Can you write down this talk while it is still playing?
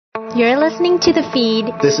You're listening to The Feed.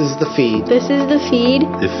 This is The Feed. This is The Feed.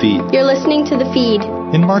 The Feed. You're listening to The Feed.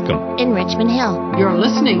 In Markham. In Richmond Hill. You're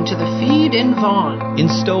listening to The Feed in Vaughan. In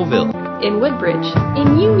Stouffville. In Woodbridge.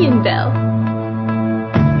 In Unionville.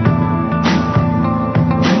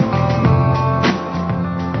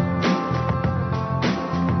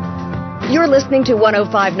 You're listening to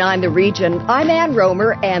 105.9 The Region. I'm Ann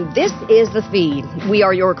Romer, and this is The Feed. We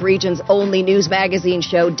are York Region's only news magazine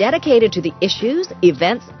show dedicated to the issues,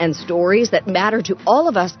 events, and stories that matter to all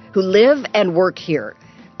of us who live and work here.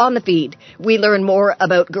 On The Feed, we learn more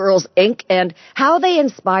about Girls Inc. and how they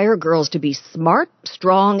inspire girls to be smart,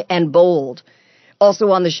 strong, and bold.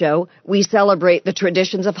 Also on the show, we celebrate the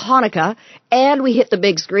traditions of Hanukkah, and we hit the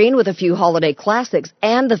big screen with a few holiday classics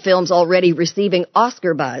and the films already receiving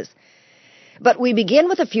Oscar buzz. But we begin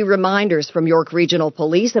with a few reminders from York Regional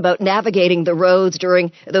Police about navigating the roads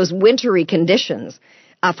during those wintry conditions.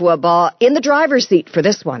 Afua Ba in the driver's seat for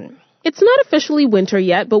this one. It's not officially winter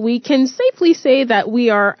yet, but we can safely say that we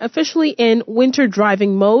are officially in winter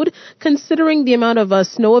driving mode. Considering the amount of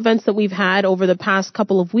snow events that we've had over the past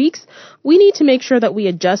couple of weeks, we need to make sure that we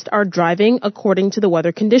adjust our driving according to the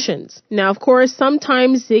weather conditions. Now, of course,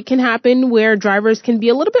 sometimes it can happen where drivers can be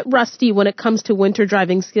a little bit rusty when it comes to winter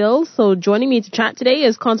driving skills. So joining me to chat today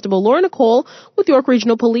is Constable Laura Nicole with York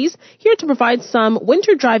Regional Police, here to provide some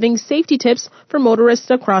winter driving safety tips for motorists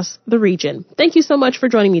across the region. Thank you so much for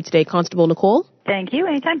joining me today, Constable Nicole. Thank you.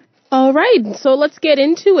 Anytime. All right. So let's get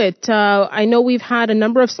into it. I know we've had a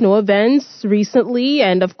number of snow events recently,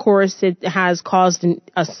 and of course it has caused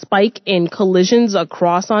a spike in collisions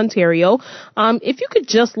across Ontario. If you could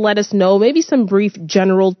just let us know maybe some brief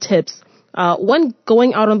general tips when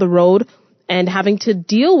going out on the road and having to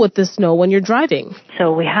deal with the snow when you're driving.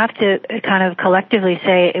 So we have to kind of collectively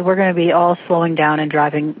say we're going to be all slowing down and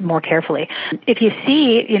driving more carefully. If you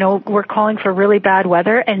see, we're calling for really bad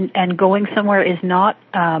weather and going somewhere is not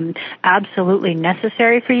absolutely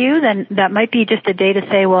necessary for you, then that might be just a day to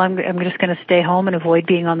say, well, I'm just going to stay home and avoid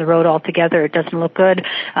being on the road altogether. It doesn't look good,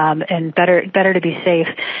 and better to be safe.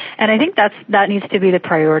 And I think that needs to be the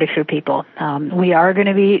priority for people. We are going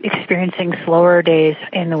to be experiencing slower days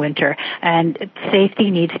in the winter, and safety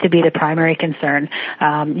needs to be the primary concern.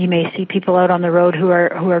 You may see people out on the road who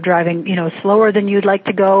are driving, slower than you'd like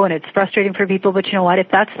to go, and it's frustrating for people. But you know what? If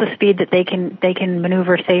that's the speed that they can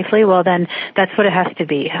maneuver safely, well, then that's what it has to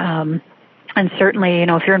be. And certainly,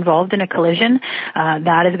 if you're involved in a collision,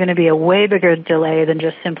 that is going to be a way bigger delay than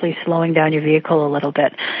just simply slowing down your vehicle a little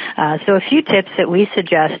bit. So a few tips that we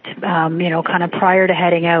suggest, kind of prior to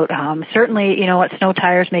heading out. Certainly, snow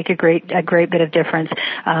tires make a great bit of difference.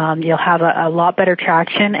 You'll have a lot better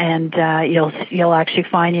traction, and you'll actually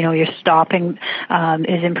find, your stopping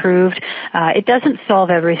is improved. It doesn't solve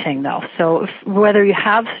everything though. So whether you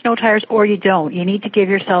have snow tires or you don't, you need to give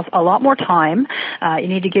yourself a lot more time. You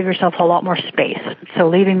need to give yourself a lot more space. So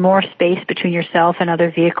leaving more space between yourself and other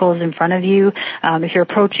vehicles in front of you. If you're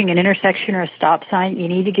approaching an intersection or a stop sign, you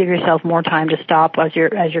need to give yourself more time to stop as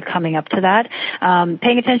you're coming up to that.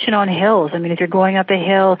 Paying attention on hills. I mean, if you're going up a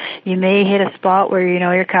hill, you may hit a spot where,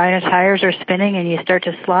 your kind of tires are spinning and you start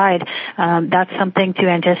to slide. That's something to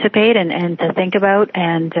anticipate and to think about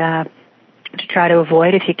and to try to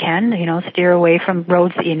avoid if you can, steer away from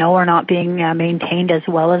roads that are not being maintained as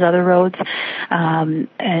well as other roads.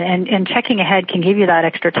 And checking ahead can give you that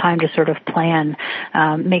extra time to sort of plan.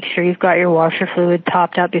 Make sure you've got your washer fluid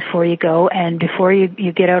topped up before you go, and before you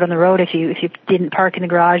get out on the road, if you didn't park in the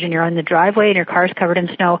garage and you're on the driveway and your car's covered in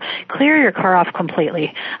snow, clear your car off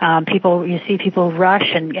completely. You see people rush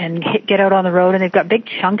and get out on the road and they've got big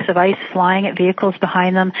chunks of ice flying at vehicles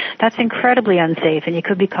behind them. That's incredibly unsafe, and you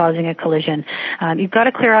could be causing a collision. You've got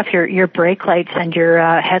to clear off your brake lights and your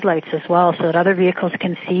headlights as well, so that other vehicles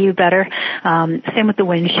can see you better. Same with the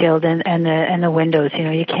windshield and the windows.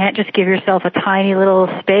 You can't just give yourself a tiny little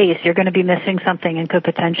space. You're going to be missing something and could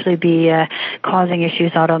potentially be causing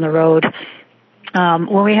issues out on the road.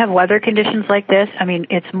 When we have weather conditions like this,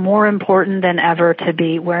 it's more important than ever to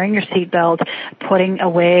be wearing your seatbelt, putting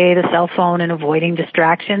away the cell phone and avoiding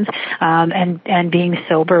distractions, and being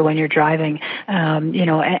sober when you're driving.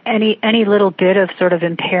 Any little bit of sort of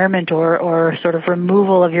impairment or sort of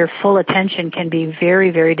removal of your full attention can be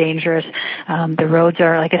very, very dangerous. The roads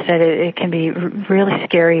are, like I said, it can be really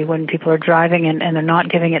scary when people are driving and they're not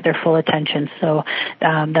giving it their full attention. So,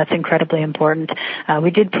 that's incredibly important.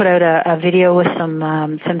 We did put out a video with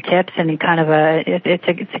some tips and kind of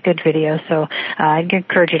it's a good video. So I'd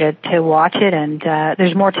encourage you to watch it. And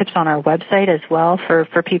there's more tips on our website as well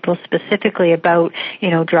for people specifically about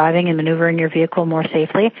driving and maneuvering your vehicle more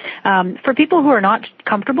safely. For people who are not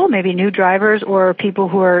comfortable, maybe new drivers or people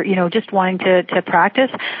who are just wanting to practice,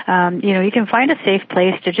 you can find a safe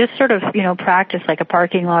place to just sort of practice, like a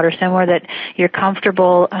parking lot or somewhere that you're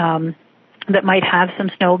comfortable, that might have some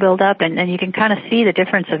snow buildup, and you can kind of see the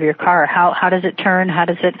difference of your car. How does it turn? How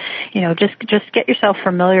does it, just get yourself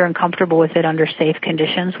familiar and comfortable with it under safe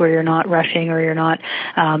conditions where you're not rushing or you're not,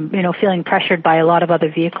 feeling pressured by a lot of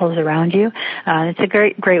other vehicles around you. It's a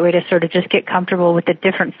great way to sort of just get comfortable with a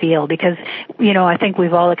different feel because, I think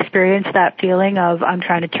we've all experienced that feeling of I'm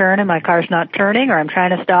trying to turn and my car's not turning, or I'm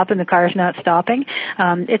trying to stop and the car's not stopping.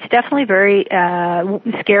 It's definitely very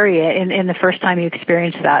scary in the first time you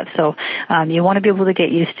experience that. So you want to be able to get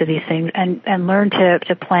used to these things and learn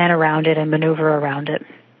to plan around it and maneuver around it.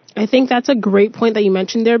 I think that's a great point that you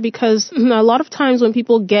mentioned there, because a lot of times when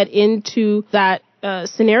people get into that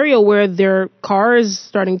scenario where their car is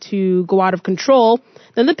starting to go out of control,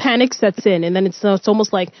 then the panic sets in, and then it's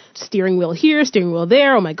almost like steering wheel here, steering wheel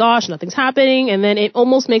there. Oh my gosh, nothing's happening, and then it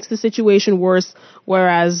almost makes the situation worse.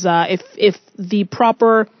 Whereas if the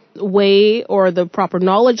proper way or the proper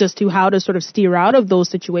knowledge as to how to sort of steer out of those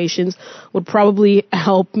situations would probably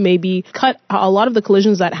help maybe cut a lot of the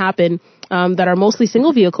collisions that happen that are mostly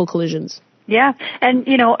single vehicle collisions. Yeah, and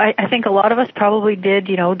I think a lot of us probably did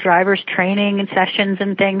driver's training and sessions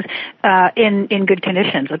and things in good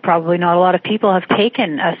conditions. But probably not a lot of people have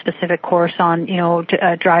taken a specific course on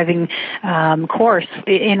driving course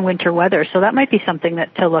in winter weather. So that might be something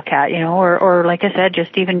to look at, or like I said,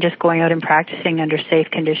 just going out and practicing under safe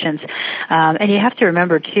conditions. And you have to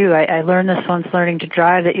remember too, I learned this once learning to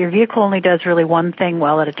drive, that your vehicle only does really one thing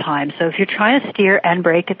well at a time. So if you're trying to steer and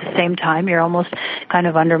brake at the same time, you're almost kind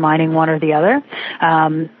of undermining one or the other.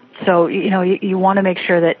 So, you want to make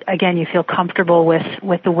sure that, again, you feel comfortable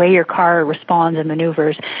with the way your car responds and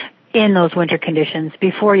maneuvers in those winter conditions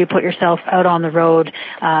before you put yourself out on the road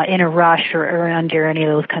in a rush or under any of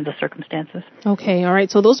those kinds of circumstances. Okay, all right.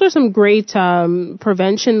 So those are some great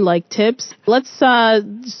prevention-like tips. Let's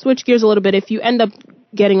switch gears a little bit. If you end up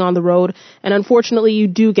getting on the road and unfortunately you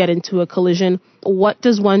do get into a collision, what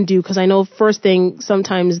does one do? Because I know first thing,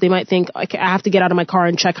 sometimes they might think, I have to get out of my car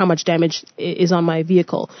and check how much damage is on my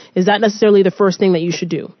vehicle. Is that necessarily the first thing that you should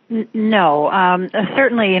do? No.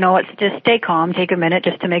 Certainly, it's just stay calm, take a minute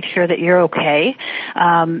just to make sure that you're okay.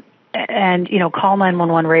 And, call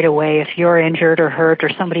 911 right away if you're injured or hurt or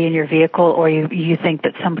somebody in your vehicle, or you think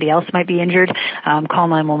that somebody else might be injured. Call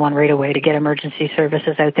 911 right away to get emergency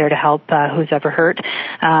services out there to help who's ever hurt.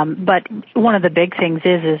 But one of the big things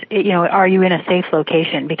is are you in a safe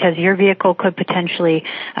location? Because your vehicle could potentially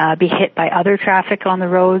be hit by other traffic on the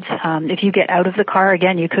roads. If you get out of the car,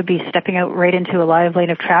 again, you could be stepping out right into a live lane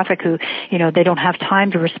of traffic who, they don't have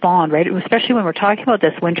time to respond, right? Especially when we're talking about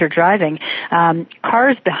this winter driving.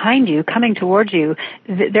 Cars behind you, coming towards you,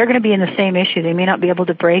 they're going to be in the same issue. They may not be able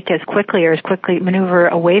to brake as quickly or as quickly maneuver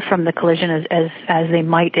away from the collision as they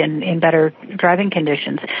might in better driving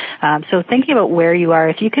conditions. So thinking about where you are,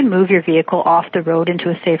 if you can move your vehicle off the road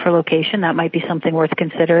into a safer location, that might be something worth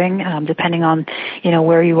considering, depending on,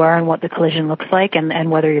 where you are and what the collision looks like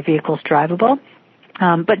and whether your vehicle's drivable.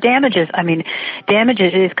 But damages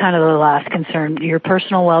is kind of the last concern. Your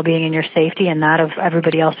personal well-being and your safety and that of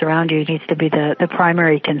everybody else around you needs to be the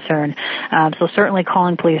primary concern. So certainly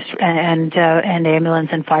calling police and ambulance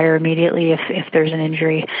and fire immediately if there's an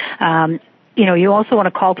injury. You also want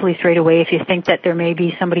to call police right away if you think that there may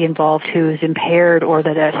be somebody involved who's impaired or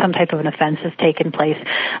that some type of an offense has taken place.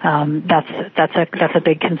 That's a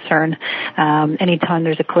big concern. Anytime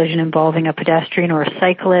there's a collision involving a pedestrian or a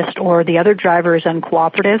cyclist or the other driver is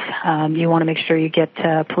uncooperative, you want to make sure you get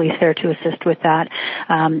police there to assist with that.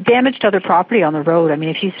 Damage to other property on the road. I mean,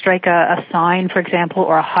 if you strike a sign, for example,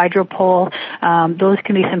 or a hydro pole, those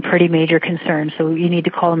can be some pretty major concerns. So you need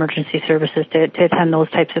to call emergency services to attend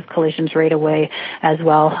those types of collisions right away as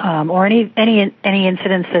well, or any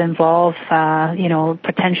incidents that involve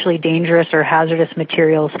potentially dangerous or hazardous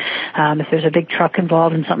materials. If there's a big truck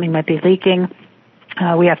involved and something might be leaking,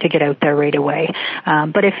 we have to get out there right away.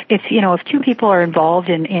 But if two people are involved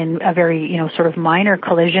in a very, sort of minor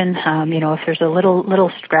collision, if there's a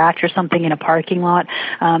little scratch or something in a parking lot,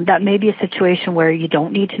 that may be a situation where you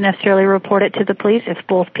don't need to necessarily report it to the police. If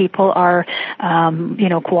both people are,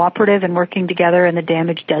 cooperative and working together and the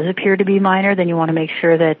damage does appear to be minor, then you want to make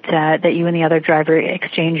sure that you and the other driver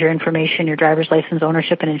exchange your information, your driver's license,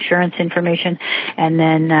 ownership, and insurance information, and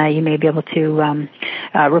then you may be able to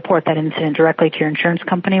report that incident directly to your insurance insurance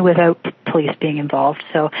company without police being involved.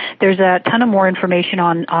 So there's a ton of more information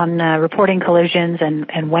on reporting collisions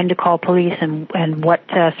and when to call police and what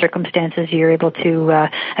circumstances you're able to,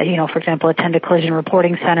 for example, attend a collision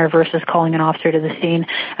reporting center versus calling an officer to the scene.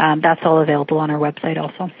 That's all available on our website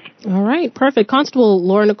also. All right, perfect. Constable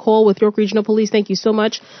Laura Nicole with York Regional Police, thank you so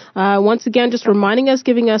much. Once again, just reminding us,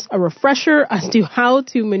 giving us a refresher as to how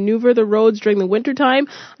to maneuver the roads during the wintertime.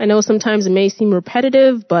 I know sometimes it may seem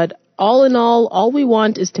repetitive, but all in all we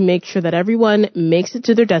want is to make sure that everyone makes it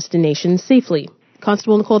to their destination safely.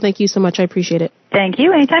 Constable Nicole, thank you so much. I appreciate it. Thank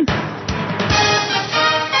you. Anytime.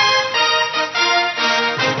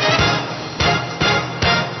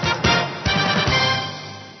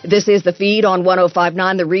 This is The Feed on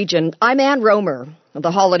 105.9 The Region. I'm Ann Romer.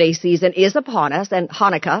 The holiday season is upon us, and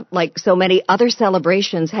Hanukkah, like so many other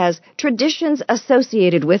celebrations, has traditions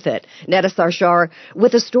associated with it. Netta Sarshar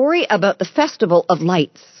with a story about the Festival of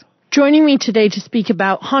Lights. Joining me today to speak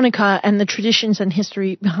about Hanukkah and the traditions and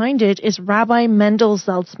history behind it is Rabbi Mendel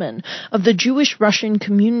Zeltzman of the Jewish Russian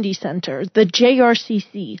Community Center, the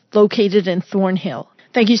JRCC, located in Thornhill.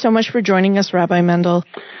 Thank you so much for joining us, Rabbi Mendel.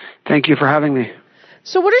 Thank you for having me.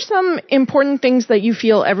 So what are some important things that you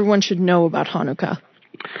feel everyone should know about Hanukkah?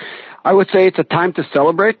 I would say it's a time to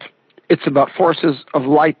celebrate. It's about forces of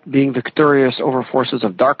light being victorious over forces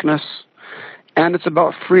of darkness. And it's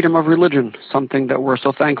about freedom of religion, something that we're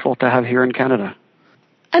so thankful to have here in Canada.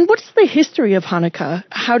 And what's the history of Hanukkah?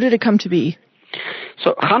 How did it come to be?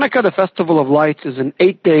 So Hanukkah, the Festival of Lights, is an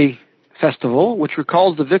 8-day festival which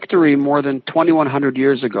recalls the victory more than 2,100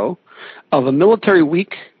 years ago of a military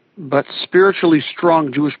weak but spiritually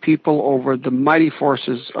strong Jewish people over the mighty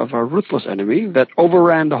forces of a ruthless enemy that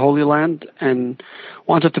overran the Holy Land and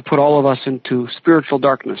wanted to put all of us into spiritual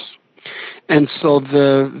darkness. And so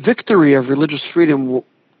the victory of religious freedom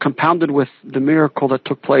compounded with the miracle that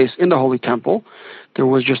took place in the Holy Temple. There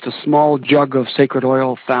was just a small jug of sacred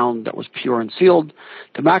oil found that was pure and sealed.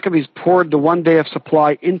 The Maccabees poured the 1 day of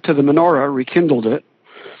supply into the menorah, rekindled it,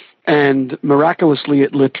 and miraculously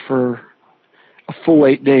it lit for a full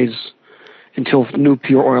 8 days until new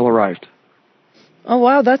pure oil arrived. Oh,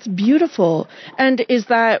 wow, that's beautiful. And is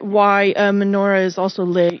that why a menorah is also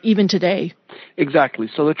lit even today? Exactly.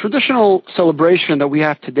 So the traditional celebration that we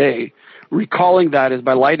have today, recalling that, is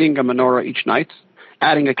by lighting a menorah each night,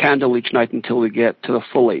 adding a candle each night until we get to the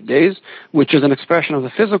full 8 days, which is an expression of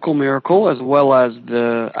the physical miracle as well as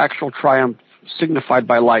the actual triumph signified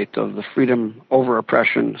by light of the freedom over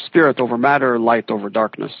oppression, spirit over matter, light over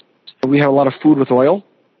darkness. We have a lot of food with oil,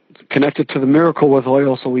 connected to the miracle with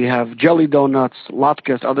oil, so we have jelly donuts,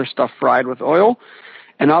 latkes, other stuff fried with oil,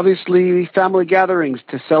 and obviously family gatherings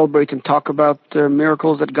to celebrate and talk about the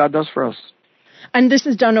miracles that God does for us. And this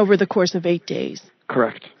is done over the course of 8 days?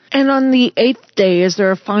 Correct. And on the 8th day, is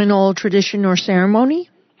there a final tradition or ceremony?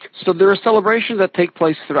 So there are celebrations that take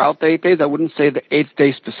place throughout the 8 days. I wouldn't say the 8th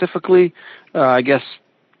day specifically. I guess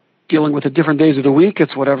dealing with the different days of the week,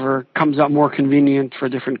 it's whatever comes out more convenient for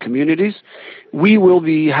different communities. We will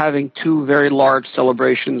be having 2 very large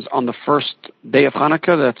celebrations on the first day of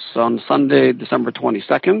Hanukkah. That's on Sunday, December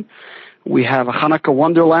 22nd. We have a Hanukkah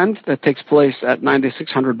Wonderland that takes place at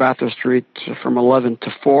 9600 Bathurst Street from 11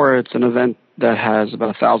 to 4. It's an event that has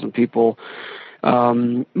about 1,000 people,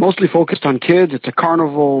 mostly focused on kids. It's a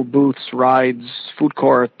carnival, booths, rides, food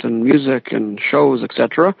court, and music and shows,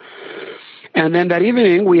 etc. And then that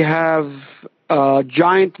evening, we have a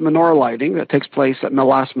giant menorah lighting that takes place at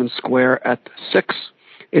Melasman Square at 6.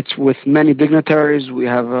 It's with many dignitaries. We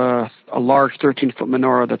have a large 13-foot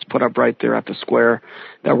menorah that's put up right there at the square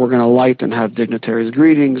that we're going to light and have dignitaries'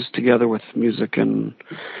 greetings together with music and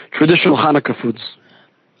traditional Hanukkah foods.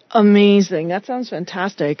 Amazing. That sounds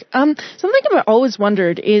fantastic. Something I've always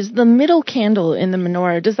wondered is the middle candle in the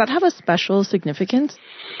menorah. Does that have a special significance?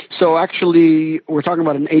 So actually, we're talking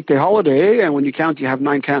about an 8-day holiday, and when you count, you have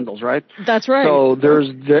 9 candles, right? That's right. So there's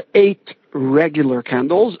the 8 regular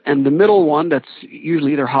candles, and the middle one that's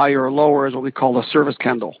usually either higher or lower is what we call a service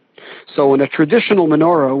candle. So in a traditional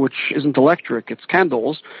menorah, which isn't electric, it's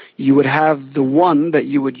candles, you would have the one that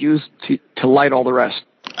you would use to light all the rest.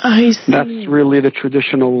 I see. That's really the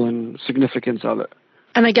traditional and significance of it.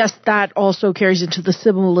 And I guess that also carries into the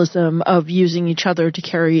symbolism of using each other to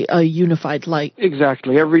carry a unified light.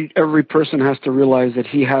 Exactly. Every person has to realize that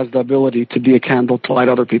he has the ability to be a candle to light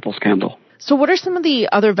other people's candle. So what are some of the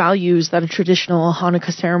other values that a traditional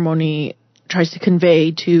Hanukkah ceremony tries to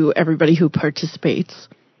convey to everybody who participates?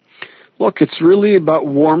 Look, it's really about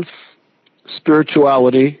warmth,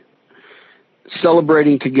 spirituality,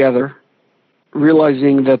 celebrating together,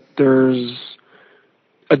 realizing that there's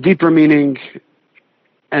a deeper meaning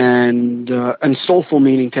and soulful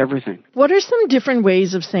meaning to everything. What are some different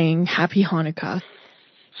ways of saying Happy Hanukkah?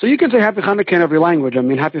 So you can say Happy Hanukkah in every language. I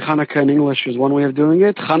mean, Happy Hanukkah in English is one way of doing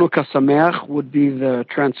it. Chanukah Sameach would be the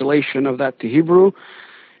translation of that to Hebrew.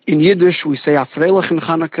 In Yiddish, we say Afreilach in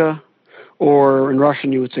Hanukkah, or in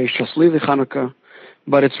Russian, you would say Shaslivi Hanukkah.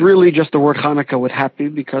 But it's really just the word Hanukkah with happy,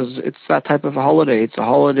 because it's that type of a holiday. It's a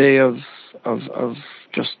holiday of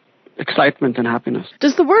just excitement and happiness.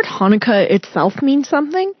 Does the word Hanukkah itself mean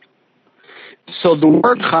something? So the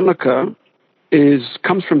word Hanukkah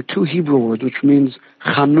comes from two Hebrew words, which means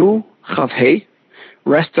Chanu Chavhei,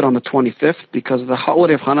 rested on the 25th, because the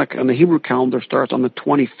holiday of Hanukkah on the Hebrew calendar starts on the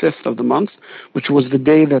 25th of the month, which was the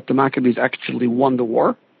day that the Maccabees actually won the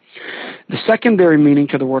war. The secondary meaning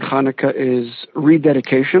to the word Hanukkah is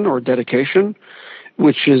rededication or dedication,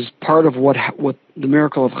 which is part of what the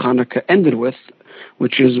miracle of Hanukkah ended with,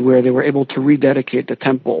 which is where they were able to rededicate the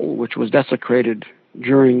temple, which was desecrated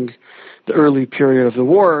during the early period of the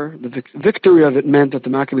war. The victory of it meant that the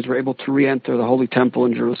Maccabees were able to re-enter the Holy Temple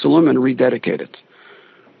in Jerusalem and rededicate it.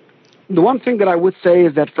 The one thing that I would say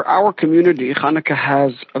is that for our community, Hanukkah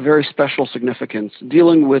has a very special significance.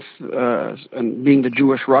 Dealing with and being the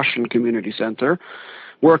Jewish Russian Community Center,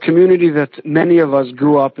 we're a community that many of us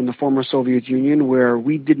grew up in the former Soviet Union, where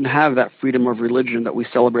we didn't have that freedom of religion that we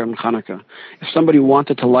celebrate on Hanukkah. If somebody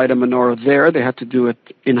wanted to light a menorah there, they had to do it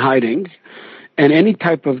in hiding. And any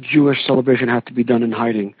type of Jewish celebration had to be done in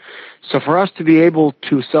hiding. So for us to be able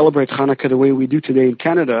to celebrate Hanukkah the way we do today in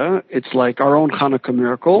Canada, it's like our own Hanukkah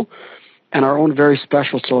miracle and our own very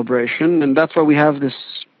special celebration. And that's why we have this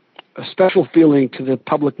special feeling to the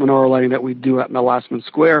public menorah lighting that we do at Mel Lastman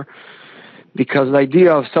Square, because the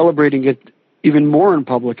idea of celebrating it even more in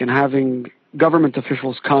public and having government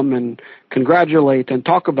officials come and congratulate and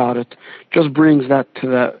talk about it just brings that to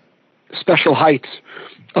the special heights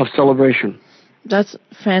of celebration. That's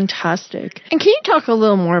fantastic. And can you talk a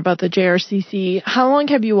little more about the JRCC? How long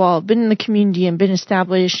have you all been in the community and been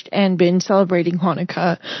established and been celebrating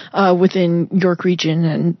Hanukkah within York Region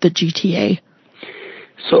and the GTA?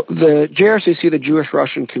 So the JRCC, the Jewish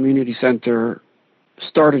Russian Community Center,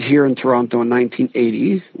 started here in Toronto in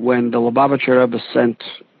 1980 when the Lubavitcher Rebbe sent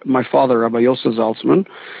my father, Rabbi Yosef Zaltzman,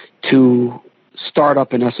 to start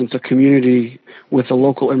up, in essence, a community with the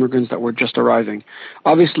local immigrants that were just arriving.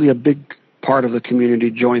 Obviously, a big part of the community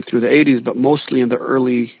joined through the 80s, but mostly in the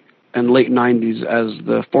early and late 90s as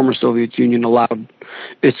the former Soviet Union allowed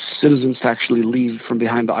its citizens to actually leave from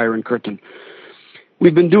behind the Iron Curtain.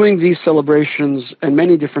 We've been doing these celebrations and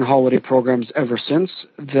many different holiday programs ever since.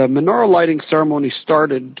 The menorah lighting ceremony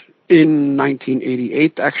started in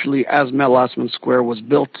 1988, actually, as Mel Lastman Square was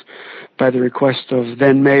built by the request of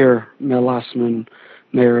then Mayor Mel Lastman,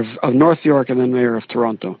 Mayor of North York, and then Mayor of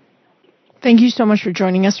Toronto. Thank you so much for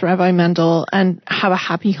joining us, Rabbi Mendel, and have a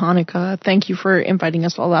happy Hanukkah. Thank you for inviting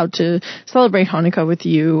us all out to celebrate Hanukkah with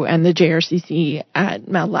you and the JRCC at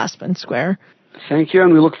Mel Lastman Square. Thank you,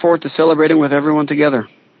 and we look forward to celebrating with everyone together.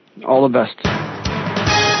 All the best.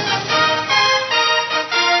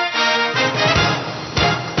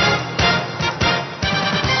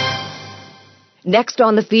 Next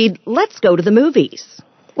on the feed, let's go to the movies.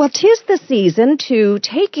 Well, 'tis the season to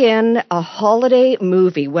take in a holiday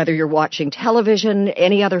movie, whether you're watching television,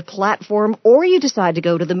 any other platform, or you decide to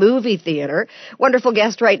go to the movie theater. Wonderful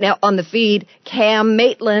guest right now on the feed, Cam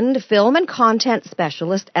Maitland, film and content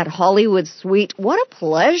specialist at Hollywood Suite. What a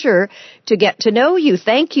pleasure to get to know you.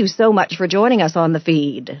 Thank you so much for joining us on the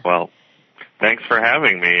feed. Well, thanks for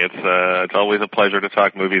having me. It's always a pleasure to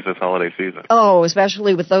talk movies this holiday season. Oh,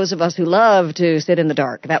 especially with those of us who love to sit in the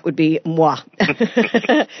dark. That would be moi.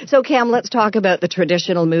 So, Cam, let's talk about the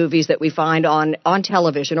traditional movies that we find on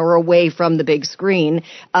television or away from the big screen.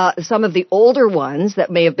 Some of the older ones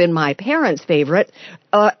that may have been my parents' favorite,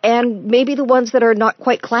 and maybe the ones that are not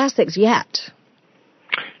quite classics yet.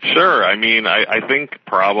 Sure. I mean, I think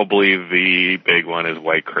probably the big one is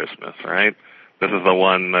White Christmas, right? This is the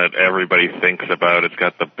one that everybody thinks about. It's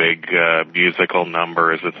got the big musical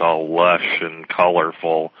numbers. It's all lush and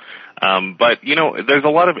colorful. But, you know, there's a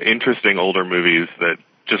lot of interesting older movies that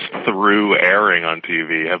just through airing on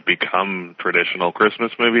TV have become traditional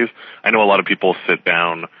Christmas movies. I know a lot of people sit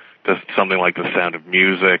down to something like The Sound of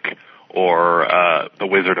Music or The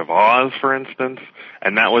Wizard of Oz, for instance,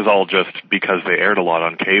 and that was all just because they aired a lot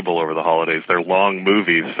on cable over the holidays. They're long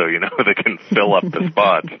movies, so, you know, they can fill up the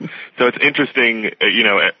spots. So it's interesting, you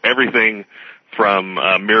know, everything from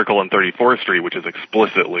Miracle on 34th Street, which is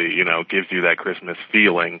explicitly, you know, gives you that Christmas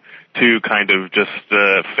feeling, to kind of just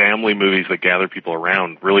family movies that gather people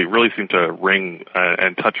around really seem to ring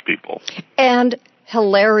and touch people. And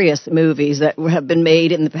hilarious movies that have been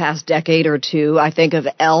made in the past decade or two. I think of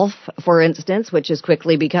Elf, for instance, which is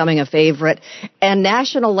quickly becoming a favorite, and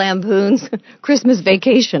National Lampoon's Christmas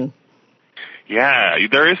Vacation. Yeah,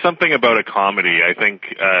 there is something about a comedy. I think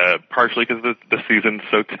partially because the season's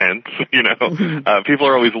so tense, people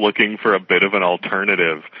are always looking for a bit of an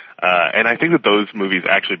alternative. And I think that those movies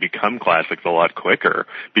actually become classics a lot quicker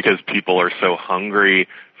because people are so hungry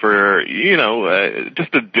for,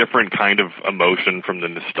 just a different kind of emotion from the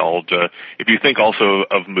nostalgia. If you think also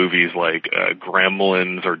of movies like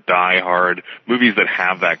Gremlins or Die Hard, movies that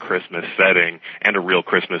have that Christmas setting and a real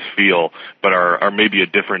Christmas feel, but are maybe a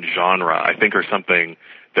different genre, I think are something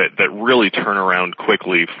that really turn around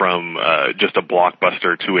quickly from just a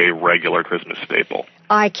blockbuster to a regular Christmas staple.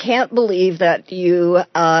 I can't believe that you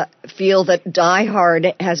feel that Die Hard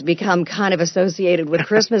has become kind of associated with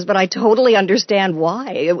Christmas, but I totally understand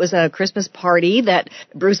why. It was a Christmas party that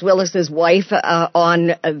Bruce Willis's wife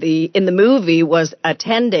in the movie was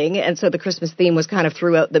attending, and so the Christmas theme was kind of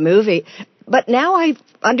throughout the movie. But now I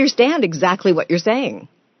understand exactly what you're saying.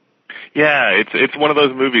 Yeah, it's one of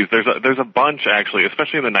those movies. There's a bunch actually,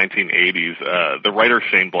 especially in the 1980s. The writer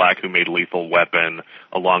Shane Black, who made Lethal Weapon,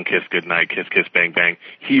 A Long Kiss Goodnight, Kiss Kiss Bang Bang,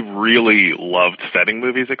 he really loved setting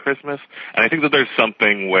movies at Christmas. And I think that there's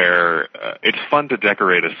something where it's fun to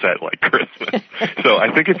decorate a set like Christmas. So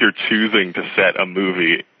I think if you're choosing to set a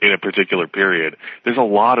movie in a particular period, there's a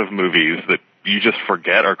lot of movies that you just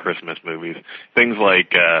forget are Christmas movies. Things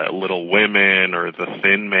like Little Women or The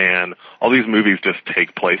Thin Man. All these movies just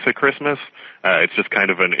take place at Christmas. It's just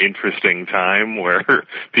kind of an interesting time where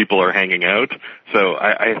people are hanging out. So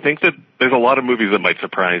I think that there's a lot of movies that might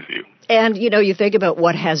surprise you. And, you think about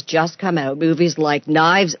what has just come out, movies like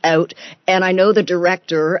Knives Out, and I know the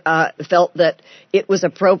director felt that it was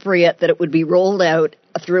appropriate that it would be rolled out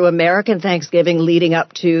through American Thanksgiving leading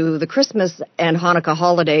up to the Christmas and Hanukkah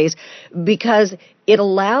holidays because it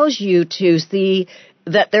allows you to see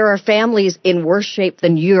that there are families in worse shape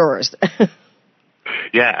than yours.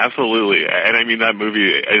 Yeah, absolutely. And I mean, that movie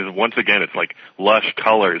is, once again, it's like lush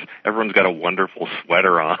colors. Everyone's got a wonderful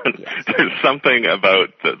sweater on. Yes. There's something about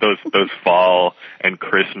those fall and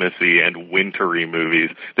Christmassy and wintry movies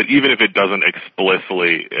that even if it doesn't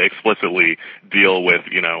explicitly deal with,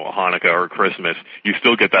 Hanukkah or Christmas, you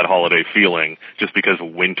still get that holiday feeling just because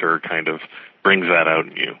winter kind of brings that out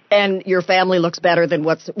in you. And your family looks better than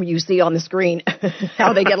what you see on the screen,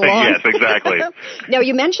 how they get along. Yes, exactly. Now,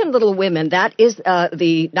 you mentioned Little Women. That is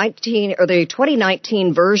the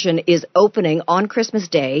 2019 version is opening on Christmas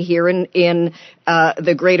Day here in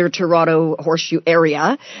the Greater Toronto Horseshoe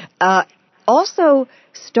area. Also,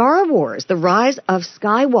 Star Wars, The Rise of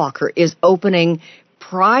Skywalker is opening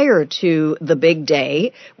prior to the big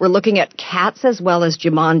day. We're looking at Cats as well as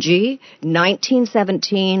Jumanji,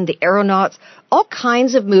 1917, The Aeronauts, all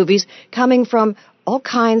kinds of movies coming from all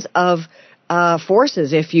kinds of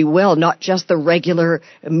forces, if you will, not just the regular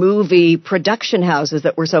movie production houses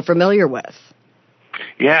that we're so familiar with.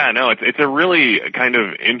 Yeah, no, it's a really kind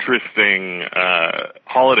of interesting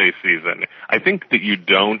holiday season. I think that you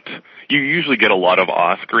usually get a lot of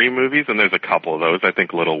Oscar-y movies, and there's a couple of those. I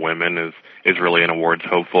think Little Women is really an awards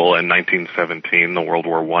hopeful, and 1917, the World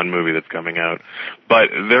War I movie that's coming out. But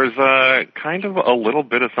there's kind of a little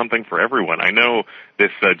bit of something for everyone. I know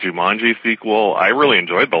this Jumanji sequel, I really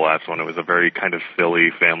enjoyed the last one. It was a very kind of silly,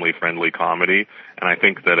 family-friendly comedy, and I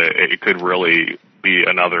think that it could really be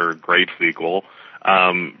another great sequel.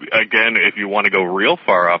 Again, if you want to go real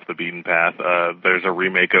far off the beaten path, there's a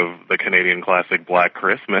remake of the Canadian classic Black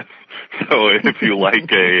Christmas. So if you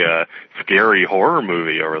like a scary horror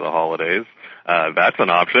movie over the holidays, that's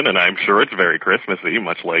an option, and I'm sure it's very Christmassy,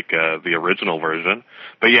 much like the original version.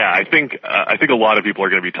 But yeah, I think a lot of people are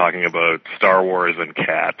going to be talking about Star Wars and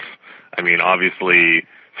Cats. I mean, obviously,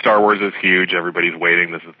 Star Wars is huge. Everybody's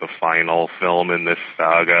waiting. This is the final film in this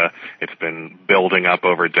saga. It's been building up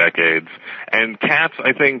over decades. And Cats,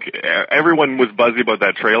 I think everyone was buzzy about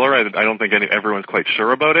that trailer. I don't think everyone's quite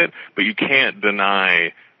sure about it, but you can't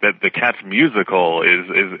deny that the Cats musical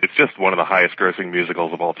it's just one of the highest grossing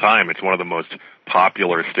musicals of all time. It's one of the most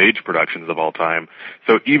popular stage productions of all time.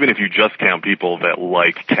 So even if you just count people that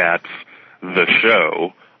like Cats, the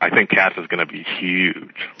show, I think Cats is going to be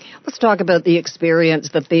huge. Let's talk about the experience,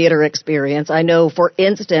 the theater experience. I know, for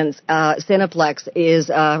instance, Cineplex is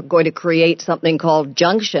going to create something called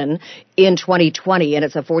Junction in 2020, and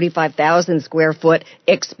it's a 45,000 square foot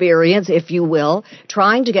experience, if you will,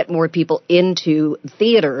 trying to get more people into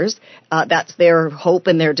theaters. That's their hope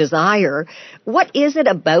and their desire. What is it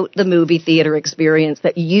about the movie theater experience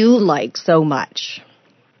that you like so much?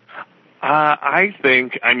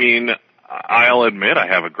 I'll admit I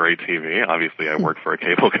have a great TV. Obviously, I work for a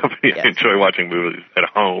cable company. Yes. I enjoy watching movies at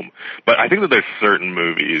home. But I think that there's certain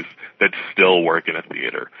movies that still work in a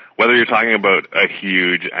theater. Whether you're talking about a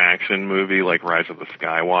huge action movie like Rise of the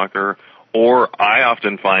Skywalker, or I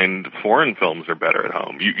often find foreign films are better at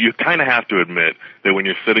home. You kind of have to admit that when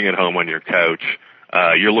you're sitting at home on your couch,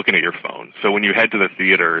 you're looking at your phone. So when you head to the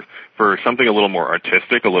theater for something a little more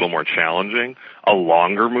artistic, a little more challenging, a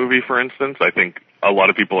longer movie, for instance, I think a lot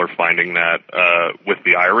of people are finding that with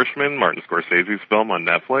The Irishman, Martin Scorsese's film on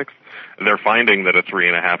Netflix. They're finding that a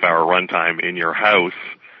 3.5-hour runtime in your house,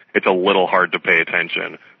 it's a little hard to pay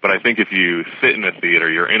attention. But I think if you sit in a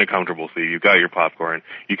theater, you're in a comfortable seat, you've got your popcorn,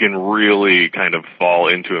 you can really kind of fall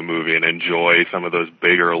into a movie and enjoy some of those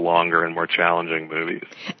bigger, longer, and more challenging movies.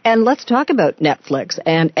 And let's talk about Netflix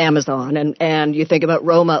and Amazon, and you think about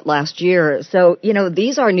Roma last year. So,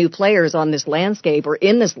 these are new players on this landscape or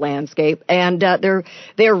in this landscape, and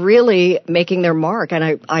they're really making their mark.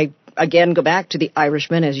 And I again go back to The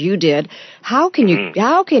Irishman, as you did. How can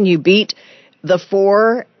you beat the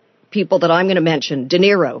four people that I'm going to mention: De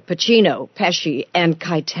Niro, Pacino, Pesci, and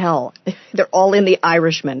Keitel? They're all in The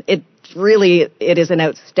Irishman. It is an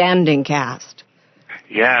outstanding cast.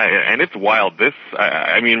 Yeah, and it's wild.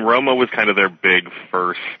 Roma was kind of their big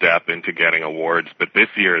first step into getting awards, but this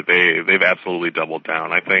year they've absolutely doubled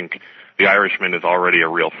down. I think The Irishman is already a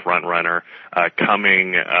real front runner.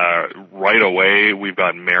 Coming right away, we've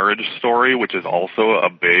got Marriage Story, which is also a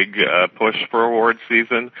big push for awards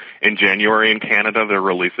season. In January in Canada, they're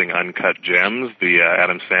releasing Uncut Gems, the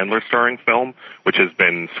Adam Sandler starring film, which has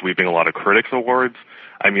been sweeping a lot of critics' awards.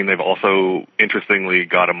 They've also, interestingly,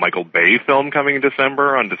 got a Michael Bay film coming in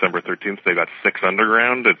December. On December 13th, they got Six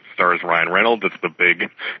Underground. It stars Ryan Reynolds. It's the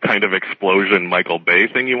big kind of explosion Michael Bay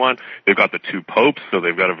thing you want. They've got The Two Popes, so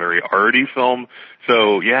they've got a very arty film.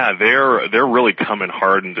 So, yeah, they're really coming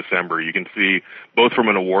hard in December. You can see both from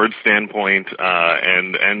an award standpoint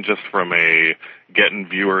and just from a getting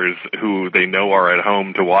viewers who they know are at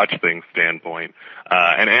home to watch things standpoint.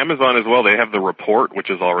 And Amazon as well, they have The Report, which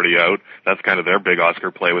is already out. That's kind of their big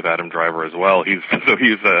Oscar play with Adam Driver as well. He's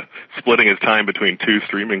splitting his time between two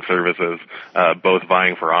streaming services, both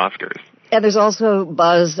vying for Oscars. And there's also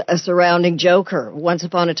buzz surrounding Joker, Once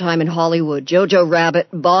Upon a Time in Hollywood, Jojo Rabbit,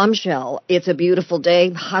 Bombshell, It's a Beautiful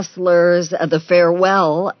Day, Hustlers, The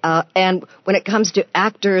Farewell. And when it comes to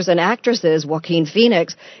actors and actresses, Joaquin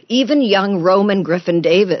Phoenix, even young Roman Griffin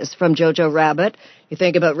Davis from Jojo Rabbit. You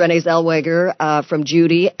think about Renee Zellweger from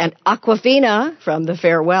Judy, and Awkwafina from The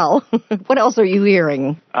Farewell. What else are you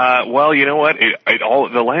hearing? Well, you know what?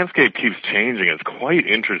 The landscape keeps changing. It's quite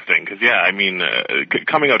interesting because,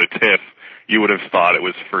 coming out of TIFF, you would have thought it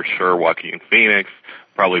was for sure Joaquin Phoenix,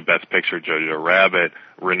 probably Best Picture Jojo Rabbit,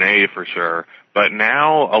 Renee for sure. But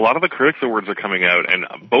now a lot of the Critics Awards are coming out and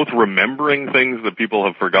both remembering things that people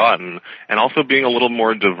have forgotten and also being a little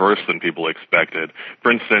more diverse than people expected.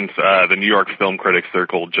 For instance, the New York Film Critics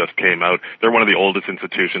Circle just came out. They're one of the oldest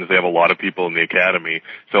institutions. They have a lot of people in the Academy,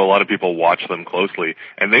 so a lot of people watch them closely.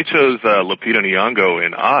 And they chose Lupita Nyong'o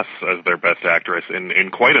in Us as their Best Actress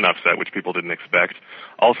in quite an upset, which people didn't expect.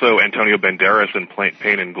 Also, Antonio Banderas in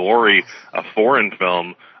Pain and Glory, a foreign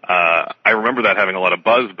film. I remember that having a lot of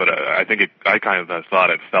buzz, but I kind of thought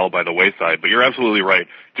it fell by the wayside. But you're absolutely right.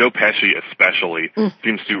 Joe Pesci especially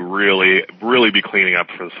seems to really, really be cleaning up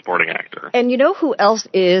for the supporting actor. And you know who else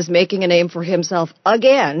is making a name for himself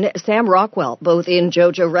again? Sam Rockwell, both in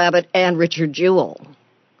Jojo Rabbit and Richard Jewell.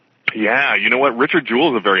 Yeah, you know what? Richard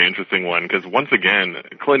Jewell is a very interesting one because, once again,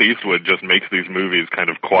 Clint Eastwood just makes these movies kind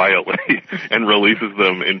of quietly and releases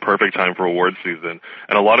them in perfect time for awards season.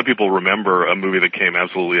 And a lot of people remember a movie that came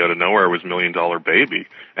absolutely out of nowhere was $1 Million Baby,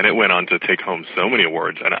 and it went on to take home so many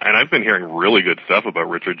awards. And I've been hearing really good stuff about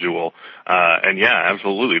Richard Jewell. And, yeah,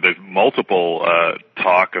 absolutely. There's multiple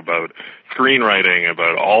talk about screenwriting,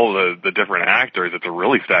 about all the different actors. It's a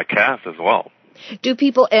really stacked cast as well. Do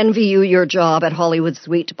people envy you your job at Hollywood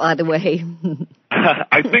Suite, by the way?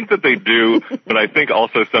 I think that they do, but I think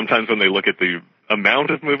also sometimes when they look at the amount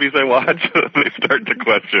of movies I watch, they start to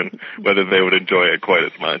question whether they would enjoy it quite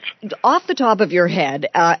as much. Off the top of your head,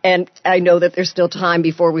 and I know that there's still time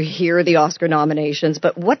before we hear the Oscar nominations,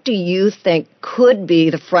 but what do you think could be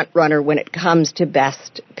the front runner when it comes to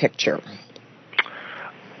Best Picture?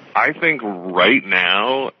 I think right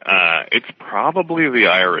now, it's probably The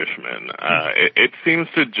Irishman. It seems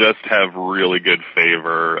to just have really good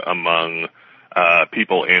favor among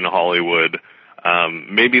people in Hollywood.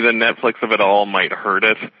 Maybe the Netflix of it all might hurt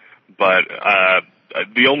it, but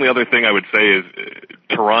the only other thing I would say is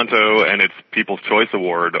Toronto and its People's Choice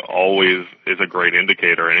Award always is a great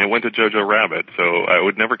indicator, and it went to Jojo Rabbit, so I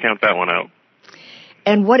would never count that one out.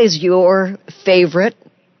 And what is your favorite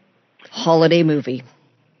holiday movie?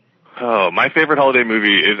 Oh, my favorite holiday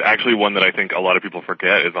movie is actually one that I think a lot of people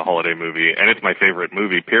forget is a holiday movie, and it's my favorite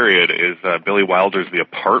movie, period, is Billy Wilder's The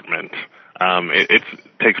Apartment. It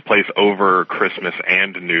takes place over Christmas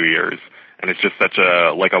and New Year's, and it's just such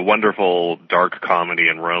a wonderful dark comedy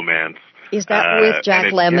and romance. Is that with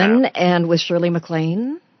Jack Lemmon and with Shirley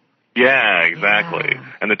MacLaine? Yeah, exactly.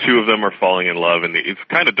 Yeah. And the two of them are falling in love in it's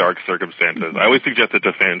kind of dark circumstances. I always suggest it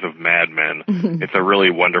to fans of Mad Men. It's a really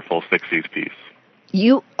wonderful 60s piece.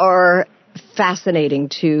 You are fascinating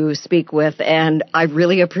to speak with, and I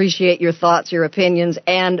really appreciate your thoughts, your opinions,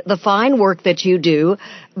 and the fine work that you do.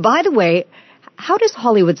 By the way, how does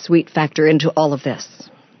Hollywood Suite factor into all of this?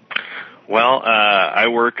 Well, I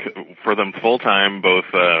work for them full-time, both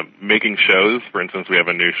making shows. For instance, we have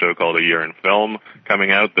a new show called A Year in Film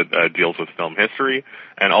coming out that deals with film history,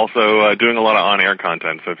 and also doing a lot of on-air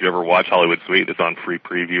content. So if you ever watch Hollywood Suite, it's on free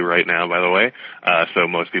preview right now, by the way, so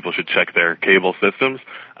most people should check their cable systems.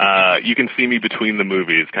 You can see me between the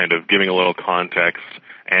movies, kind of giving a little context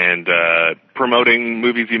and promoting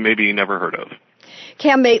movies you maybe never heard of.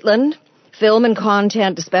 Cam Maitland, film and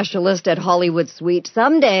content specialist at Hollywood Suite.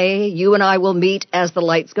 Someday, you and I will meet as the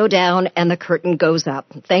lights go down and the curtain goes up.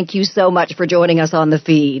 Thank you so much for joining us on The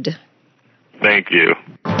Feed. Thank you.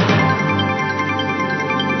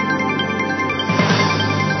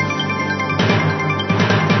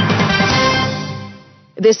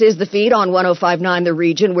 This is The Feed on 105.9 The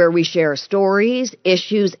Region, where we share stories,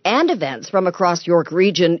 issues, and events from across York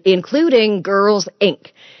Region, including Girls Inc.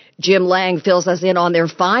 Jim Lang fills us in on their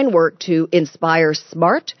fine work to inspire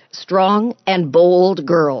smart, strong, and bold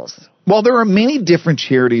girls. Well, there are many different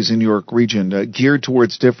charities in York Region geared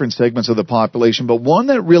towards different segments of the population, but one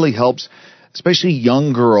that really helps, especially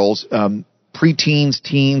young girls, preteens,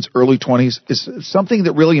 teens, early 20s, is something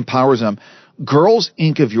that really empowers them. Girls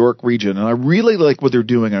Inc. of York Region, and I really like what they're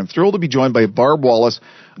doing. I'm thrilled to be joined by Barb Wallace,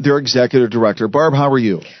 their executive director. Barb, how are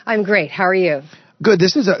you? I'm great. How are you? Good.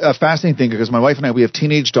 This is a fascinating thing because my wife and I, we have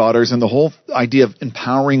teenage daughters, and the whole idea of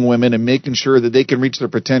empowering women and making sure that they can reach their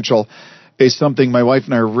potential is something my wife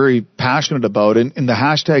and I are very passionate about. And the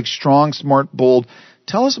hashtag Strong, Smart, Bold,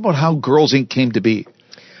 tell us about how Girls Inc. came to be.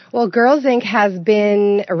 Well, Girls Inc. has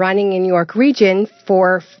been running in York Region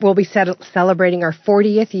we'll be celebrating our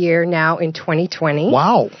 40th year now in 2020.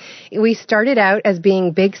 Wow. We started out as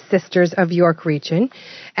being big sisters of York Region,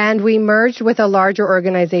 and we merged with a larger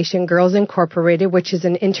organization, Girls Incorporated, which is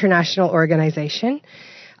an international organization,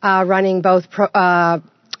 running both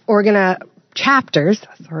chapters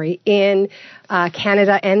in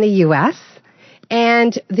Canada and the U.S.,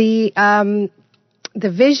 and the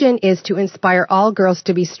vision is to inspire all girls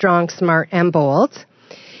to be strong, smart, and bold.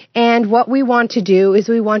 And what we want to do is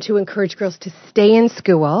we want to encourage girls to stay in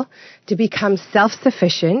school, to become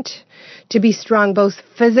self-sufficient, to be strong both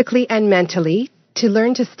physically and mentally, to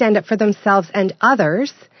learn to stand up for themselves and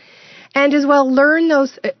others, and as well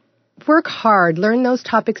work hard, learn those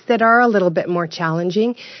topics that are a little bit more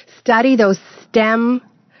challenging, study those STEM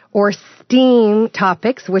or STEAM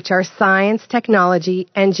topics, which are science, technology,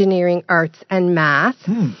 engineering, arts, and math,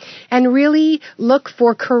 and really look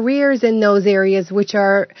for careers in those areas, which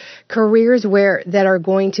are careers that are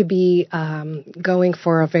going to be going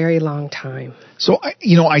for a very long time. So,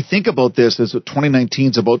 I think about this as 2019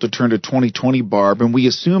 is about to turn to 2020, Barb, and we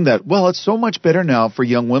assume that, well, it's so much better now for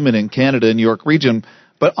young women in Canada and York Region,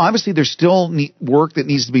 but obviously there's still work that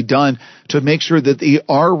needs to be done to make sure that they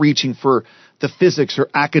are reaching for the physics or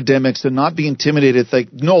academics and not be intimidated.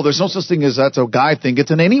 Like, no, there's no such thing as that's a guy thing.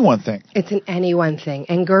 It's an anyone thing. It's an anyone thing.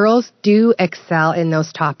 And girls do excel in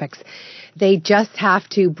those topics. They just have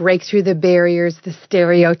to break through the barriers, the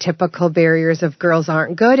stereotypical barriers of girls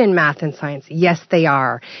aren't good in math and science. Yes, they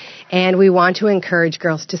are. And we want to encourage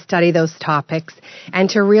girls to study those topics and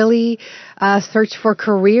to really search for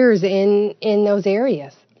careers in those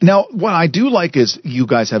areas. Now, what I do like is you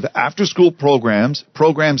guys have after-school programs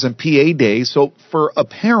and PA days. So for a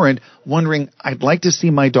parent wondering, I'd like to see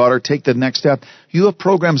my daughter take the next step, you have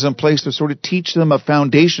programs in place to sort of teach them a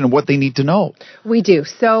foundation of what they need to know. We do.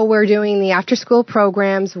 So we're doing the after-school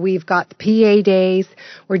programs. We've got the PA days.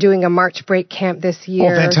 We're doing a March break camp this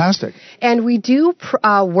year. Oh, fantastic. And we do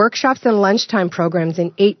workshops and lunchtime programs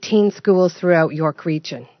in 18 schools throughout York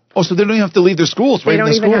Region. Oh, so they don't even have to leave their schools, right? They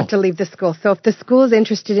don't even have to leave the school. So if the school is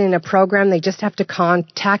interested in a program, they just have to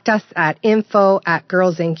contact us at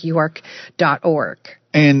info@girlsincyork.org.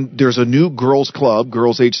 And there's a new girls club,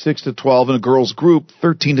 girls age 6 to 12, and a girls group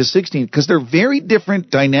 13 to 16, because they're very different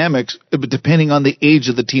dynamics depending on the age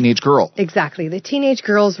of the teenage girl. Exactly. The teenage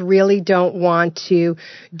girls really don't want to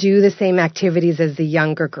do the same activities as the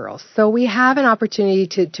younger girls. So we have an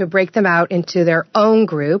opportunity to break them out into their own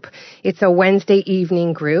group. It's a Wednesday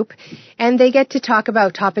evening group, and they get to talk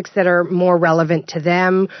about topics that are more relevant to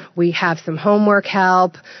them. We have some homework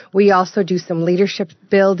help. We also do some leadership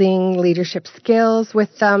building, leadership skills with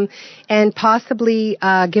them, and possibly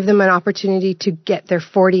give them an opportunity to get their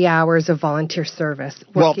 40 hours of volunteer service.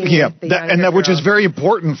 Well, yeah, which is very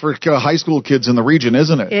important for high school kids in the region,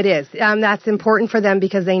 isn't it? It is. That's important for them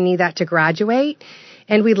because they need that to graduate.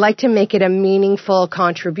 And we'd like to make it a meaningful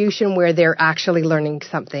contribution where they're actually learning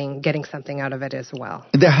something, getting something out of it as well.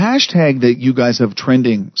 The hashtag that you guys have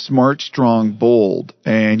trending, Smart, Strong, Bold,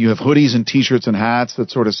 and you have hoodies and T-shirts and hats that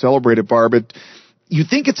sort of celebrate it, Barb. You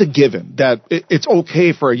think it's a given that it's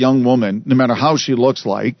okay for a young woman, no matter how she looks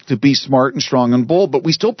like, to be smart and strong and bold, but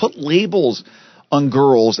we still put labels on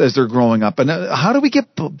girls as they're growing up. And how do we get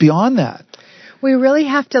beyond that? We really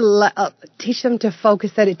have to teach them to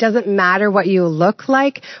focus that it doesn't matter what you look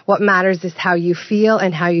like. What matters is how you feel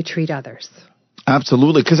and how you treat others.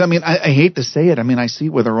 Absolutely. Because, I hate to say it. I see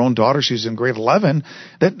with our own daughter, she's in grade 11,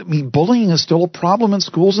 that, bullying is still a problem in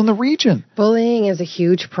schools in the region. Bullying is a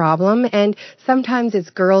huge problem. And sometimes it's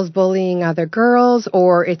girls bullying other girls,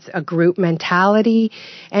 or it's a group mentality.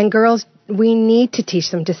 And girls, we need to teach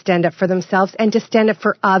them to stand up for themselves and to stand up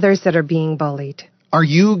for others that are being bullied. Are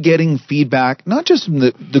you getting feedback, not just from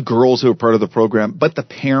the girls who are part of the program, but the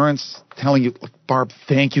parents telling you, Barb,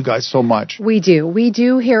 thank you guys so much? We do. We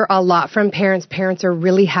do hear a lot from parents. Parents are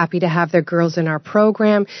really happy to have their girls in our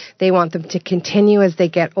program. They want them to continue as they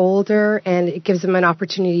get older, and it gives them an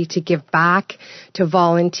opportunity to give back, to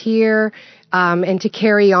volunteer, and to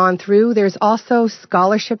carry on through. There's also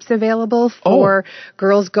scholarships available for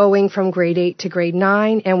girls going from grade 8 to grade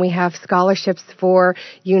 9, and we have scholarships for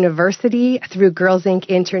university through Girls Inc.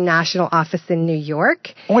 International office in New York.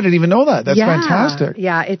 Oh, I didn't even know that. That's fantastic.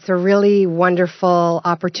 Yeah, it's a really wonderful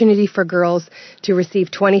opportunity for girls to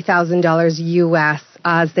receive $20,000 US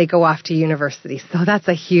as they go off to university. So that's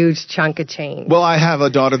a huge chunk of change. Well, I have a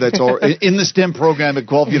daughter that's in the STEM program at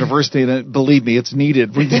Guelph University, and believe me, it's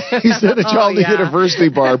needed. We sent a child to university,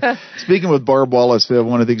 Barb. Speaking with Barb Wallace,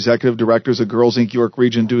 one of the executive directors of Girls Inc. York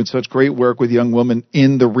Region, doing such great work with young women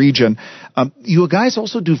in the region. You guys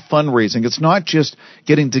also do fundraising. It's not just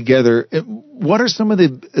getting together. What are some of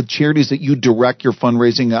the charities that you direct your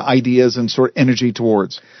fundraising ideas and sort of energy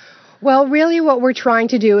towards? Well, really what we're trying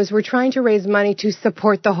to do is we're trying to raise money to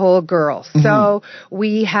support the whole girl. Mm-hmm. So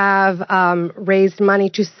we have raised money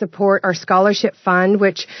to support our scholarship fund,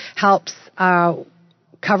 which helps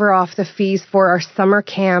cover off the fees for our summer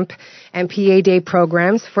camp and PA day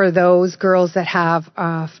programs for those girls that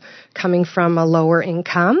have coming from a lower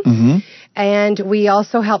income. Mm-hmm. And we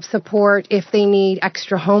also help support if they need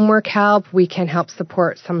extra homework help. We can help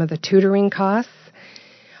support some of the tutoring costs.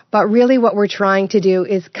 But really what we're trying to do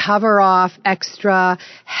is cover off extra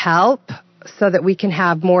help so that we can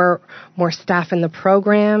have more staff in the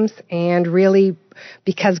programs. And really,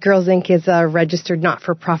 because Girls Inc. is a registered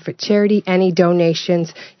not-for-profit charity, any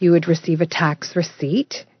donations, you would receive a tax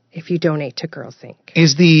receipt if you donate to Girls Inc.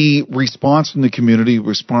 Is the response from the community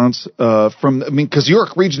because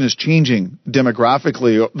York Region is changing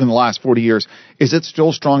demographically in the last 40 years, is it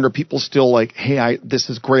still stronger? People still like, hey, this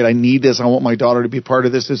is great. I need this. I want my daughter to be part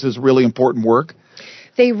of this. This is really important work.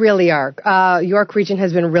 They really are. York Region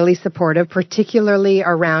has been really supportive, particularly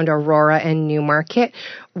around Aurora and Newmarket,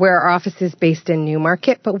 where our office is based in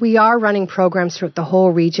Newmarket. But we are running programs throughout the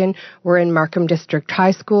whole region. We're in Markham District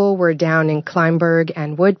High School. We're down in Kleinburg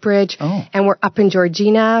and Woodbridge. Oh. And we're up in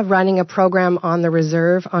Georgina running a program on the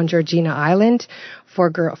reserve on Georgina Island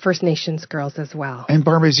for First Nations girls as well. And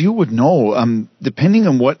Barb, as you would know, depending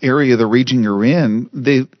on what area of the region you're in,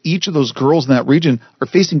 each of those girls in that region are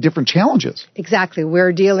facing different challenges. Exactly.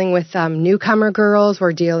 We're dealing with newcomer girls.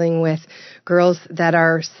 We're dealing with girls that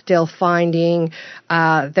are still finding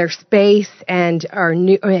their space and are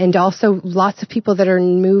new, and also lots of people that are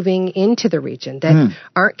moving into the region that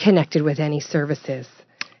aren't connected with any services.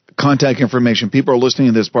 Contact information. People are listening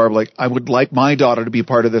to this, Barb, like, I would like my daughter to be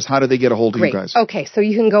part of this. How do they get a hold of you guys? Okay, so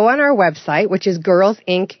you can go on our website, which is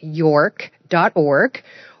girlsincyork.org,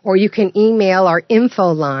 or you can email our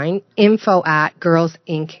info line,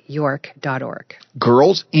 info@girlsincyork.org.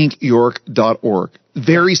 Girlsincyork.org.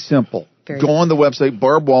 Very simple. Go on the website.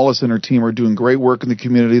 Barb Wallace and her team are doing great work in the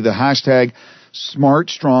community. The hashtag Smart,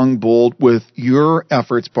 Strong, Bold, with your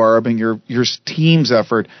efforts, Barb, and your team's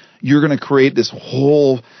effort, you're going to create this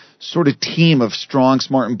whole sort of team of strong,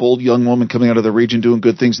 smart, and bold young women coming out of the region doing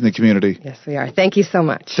good things in the community. Yes, we are. Thank you so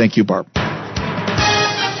much. Thank you, Barb.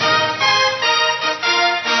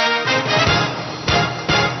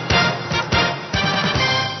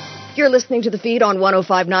 You're listening to The Feed on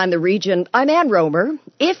 105.9 The Region. I'm Ann Romer.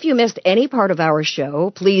 If you missed any part of our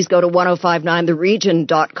show, please go to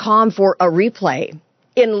 1059theregion.com for a replay.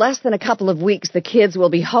 In less than a couple of weeks, the kids will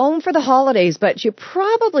be home for the holidays, but you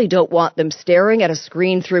probably don't want them staring at a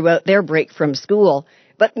screen throughout their break from school.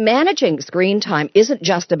 But managing screen time isn't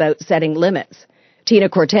just about setting limits. Tina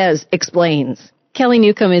Cortez explains. Kelly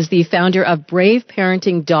Newcomb is the founder of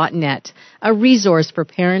braveparenting.net, a resource for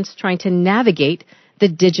parents trying to navigate the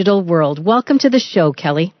digital world. Welcome to the show,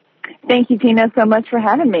 Kelly. Thank you, Tina, so much for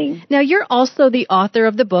having me. Now, you're also the author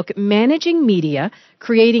of the book, Managing Media,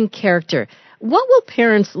 Creating Character. What will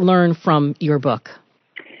parents learn from your book?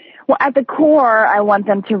 Well, at the core, I want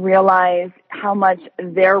them to realize how much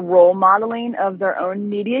their role modeling of their own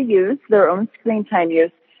media use, their own screen time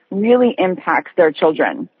use, really impacts their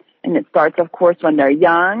children. And it starts, of course, when they're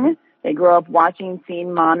young. They grow up watching,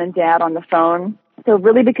 seeing mom and dad on the phone. So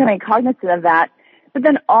really becoming cognizant of that. But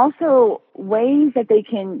then also ways that they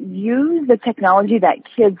can use the technology that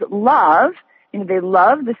kids love. You know, they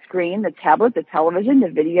love the screen, the tablet, the television, the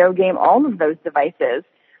video game, all of those devices.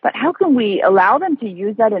 But how can we allow them to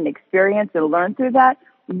use that and experience and learn through that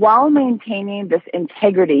while maintaining this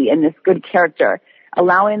integrity and this good character,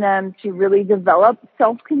 allowing them to really develop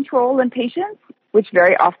self-control and patience, which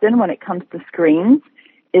very often when it comes to screens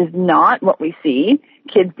is not what we see.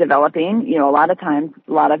 Kids developing, you know, a lot of times,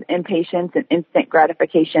 a lot of impatience and instant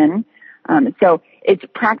gratification. So it's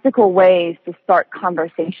practical ways to start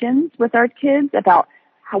conversations with our kids about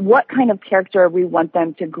what kind of character we want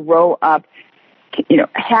them to grow up, you know,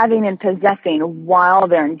 having and possessing while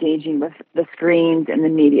they're engaging with the screens and the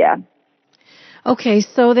media. Okay,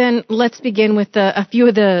 so then let's begin with a few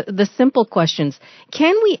of the simple questions.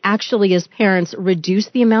 Can we actually, as parents, reduce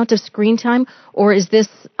the amount of screen time, or is this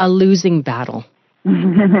a losing battle?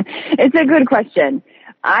 It's a good question.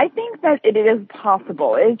 I think that it is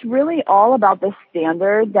possible. It's really all about the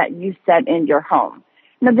standard that you set in your home.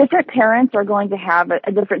 Now, different parents are going to have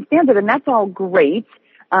a different standard, and that's all great,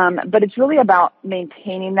 but it's really about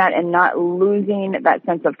maintaining that and not losing that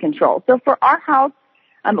sense of control. So for our house,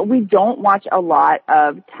 we don't watch a lot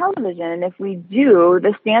of television, and if we do,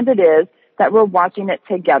 the standard is that we're watching it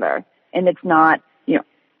together, and it's not, you know,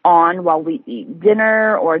 on while we eat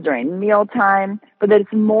dinner or during mealtime, but that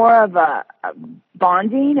it's more of a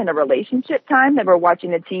bonding and a relationship time that we're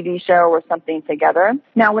watching a TV show or something together.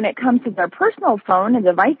 Now, when it comes to their personal phone and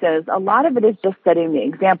devices, a lot of it is just setting the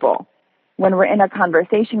example. When we're in a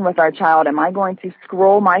conversation with our child, am I going to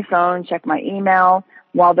scroll my phone, check my email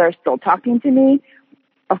while they're still talking to me?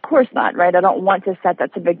 Of course not, right? I don't want to set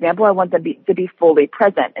that type of example. I want them to be fully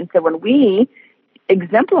present. And so when we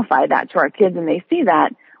exemplify that to our kids and they see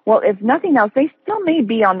that, well, if nothing else, they still may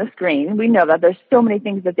be on the screen. We know that there's so many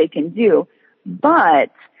things that they can do, but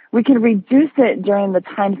we can reduce it during the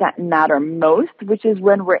times that matter most, which is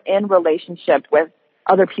when we're in relationship with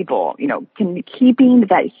other people, you know, keeping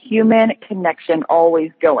that human connection always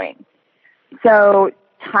going. So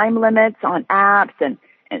time limits on apps and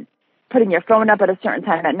putting your phone up at a certain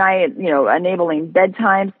time at night, you know, enabling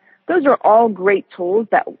bedtimes, those are all great tools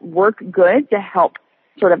that work good to help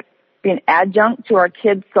sort of be an adjunct to our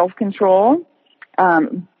kids' self-control.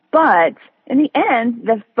 But in the end,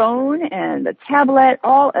 the phone and the tablet,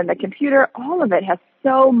 and the computer, all of it has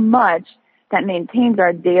so much that maintains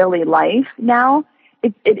our daily life now.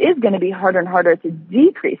 It is going to be harder and harder to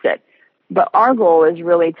decrease it. But our goal is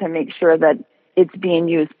really to make sure that it's being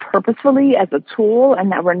used purposefully as a tool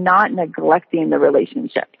and that we're not neglecting the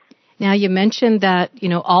relationship. Now, you mentioned that, you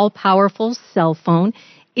know, all-powerful cell phone.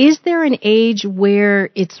 Is there an age where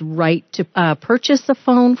it's right to purchase a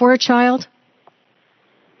phone for a child?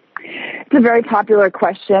 It's a very popular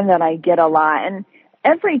question that I get a lot, and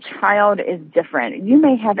every child is different. You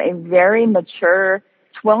may have a very mature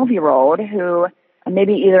 12-year-old who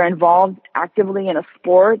maybe either involved actively in a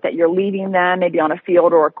sport that you're leaving them, maybe on a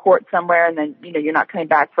field or a court somewhere, and then, you know, you're not coming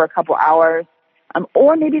back for a couple hours.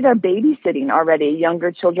 Or maybe they're babysitting already,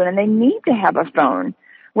 younger children, and they need to have a phone.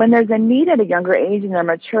 When there's a need at a younger age and they're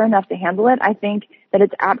mature enough to handle it, I think that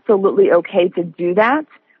it's absolutely okay to do that.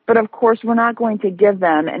 But of course, we're not going to give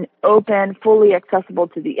them an open, fully accessible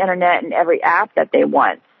to the internet and every app that they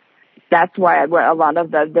want. That's why a lot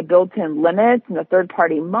of the built-in limits and the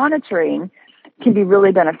third-party monitoring can be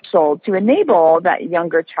really beneficial to enable that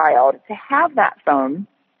younger child to have that phone,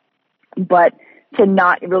 but to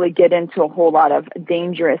not really get into a whole lot of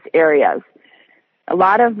dangerous areas. A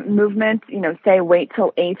lot of movement, say wait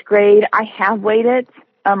till 8th grade. I have waited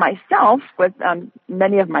myself with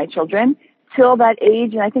many of my children till that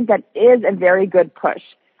age, and I think that is a very good push.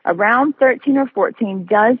 Around 13 or 14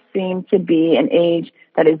 does seem to be an age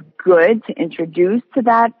that is good to introduce to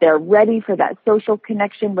that. They're ready for that social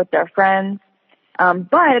connection with their friends.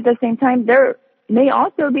 But at the same time, there may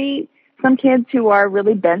also be some kids who are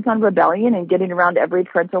really bent on rebellion and getting around every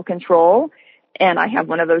parental control. And I have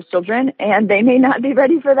one of those children, and they may not be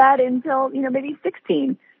ready for that until, maybe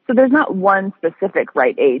 16. So there's not one specific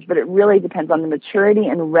right age, but it really depends on the maturity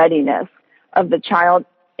and readiness of the child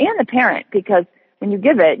and the parent, because when you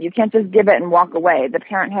give it, you can't just give it and walk away. The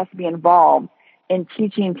parent has to be involved in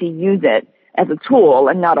teaching to use it as a tool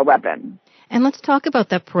and not a weapon. And let's talk about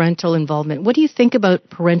that parental involvement. What do you think about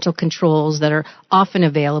parental controls that are often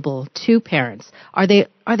available to parents? Are they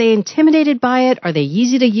intimidated by it? Are they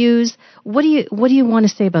easy to use? What do you want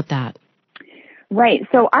to say about that? Right.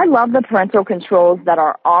 So I love the parental controls that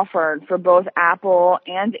are offered for both Apple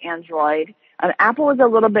and Android. Apple is a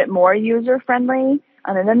little bit more user-friendly,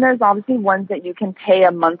 and then there's obviously ones that you can pay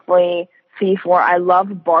a monthly fee for. I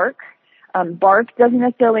love Bark. Bark doesn't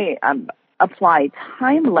necessarily apply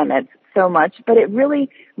time limits so much, but it really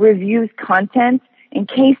reviews content in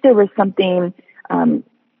case there was something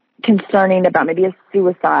concerning about maybe a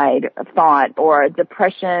suicide thought or a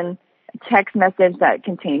depression text message that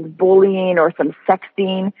contains bullying or some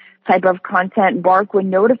sexting type of content. Bark would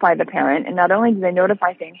notify the parent, and not only do they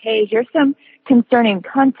notify saying, hey, here's some concerning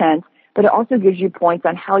content, but it also gives you points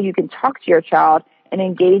on how you can talk to your child and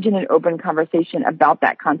engage in an open conversation about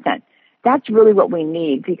that content. That's really what we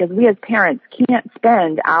need, because we as parents can't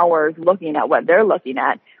spend hours looking at what they're looking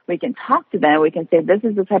at. We can talk to them. We can say, this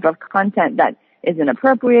is the type of content that is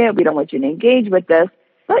inappropriate. We don't want you to engage with this.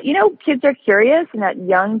 But, kids are curious in that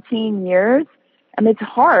young teen years, and it's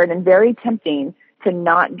hard and very tempting to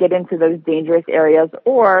not get into those dangerous areas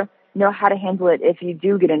or know how to handle it if you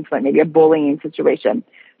do get into it, maybe a bullying situation.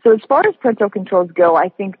 So as far as parental controls go, I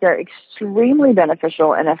think they're extremely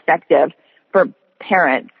beneficial and effective for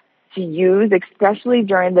parents to use, especially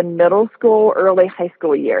during the middle school, early high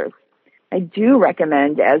school years. I do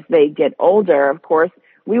recommend as they get older, of course,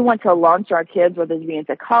 we want to launch our kids, whether it be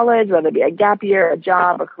into college, whether it be a gap year, a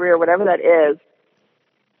job, a career, whatever that is,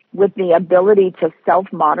 with the ability to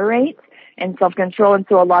self-moderate and self-control. And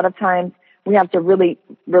so a lot of times we have to really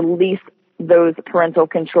release those parental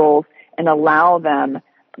controls and allow them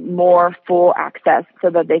more full access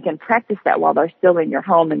so that they can practice that while they're still in your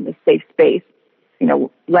home in the safe space.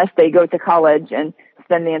 Lest they go to college and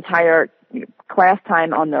spend the entire class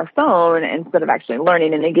time on their phone instead of actually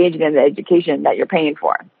learning and engaging in the education that you're paying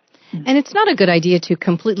for. And it's not a good idea to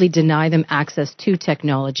completely deny them access to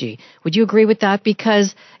technology. Would you agree with that?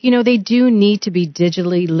 Because, they do need to be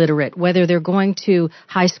digitally literate, whether they're going to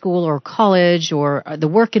high school or college or the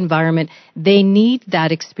work environment. They need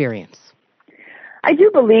that experience. I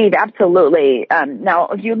do believe, absolutely. Now,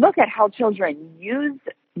 if you look at how children use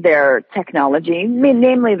their technology,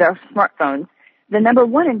 namely their smartphones, the number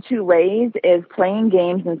 1 and 2 ways is playing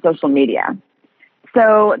games and social media.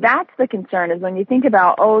 So that's the concern, is when you think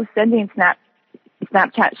about, sending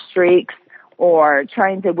Snapchat streaks or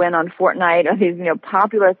trying to win on Fortnite or these,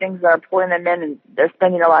 popular things that are pulling them in and they're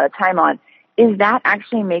spending a lot of time on, is that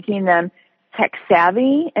actually making them tech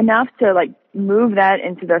savvy enough to move that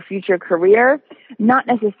into their future career? Not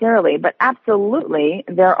necessarily, but absolutely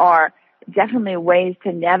there are definitely ways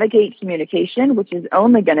to navigate communication, which is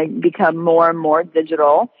only going to become more and more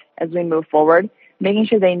digital as we move forward, making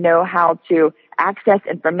sure they know how to access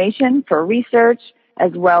information for research,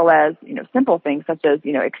 as well as, simple things such as,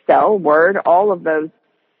 Excel, Word, all of those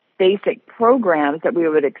basic programs that we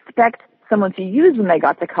would expect someone to use when they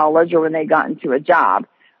got to college or when they got into a job.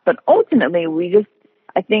 But ultimately,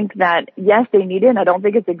 I think that, yes, they need it, and I don't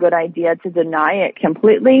think it's a good idea to deny it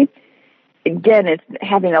completely. Again, it's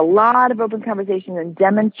having a lot of open conversations and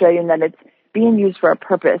demonstrating that it's being used for a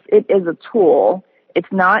purpose. It is a tool. It's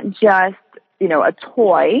not just, a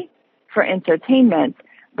toy for entertainment,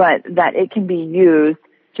 but that it can be used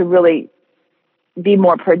to really be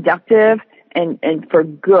more productive and for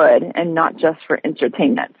good and not just for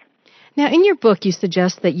entertainment. Now, in your book, you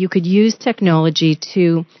suggest that you could use technology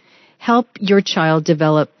to help your child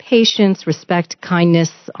develop patience, respect,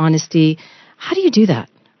 kindness, honesty. How do you do that?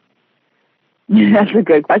 That's a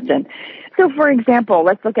good question. So, for example,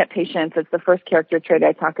 let's look at patience. It's the first character trait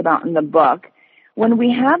I talk about in the book. When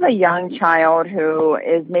we have a young child who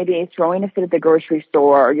is maybe throwing a fit at the grocery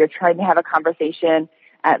store, or you're trying to have a conversation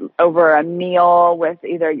over a meal with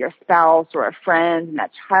either your spouse or a friend, and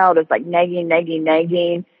that child is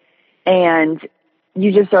nagging, and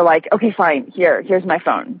you just are like, okay, fine, here's my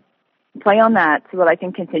phone. Play on that so that I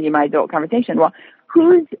can continue my adult conversation. Well,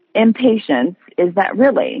 whose impatience is that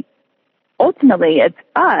really? Ultimately, it's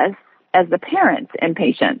us as the parents'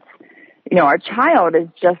 impatience. Our child is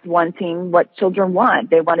just wanting what children want.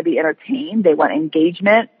 They want to be entertained. They want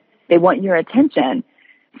engagement. They want your attention.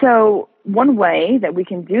 So one way that we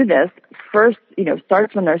can do this first,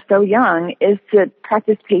 starts when they're so young, is to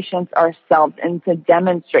practice patience ourselves and to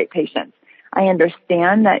demonstrate patience. I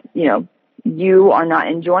understand that, you are not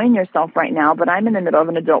enjoying yourself right now, but I'm in the middle of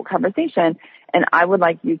an adult conversation, and I would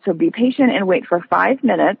like you to be patient and wait for 5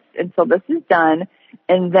 minutes until this is done,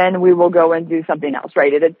 and then we will go and do something else,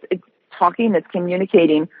 right? It's talking, it's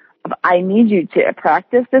communicating. I need you to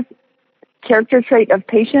practice this character trait of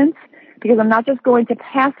patience, because I'm not just going to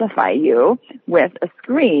pacify you with a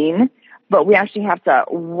screen, but we actually have to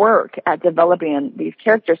work at developing these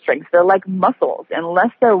character strengths. They're like muscles.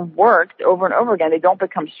 Unless they're worked over and over again, they don't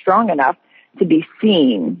become strong enough to be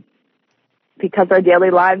seen. Because our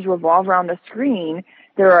daily lives revolve around the screen,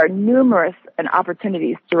 there are numerous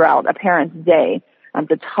opportunities throughout a parent's day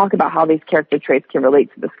to talk about how these character traits can relate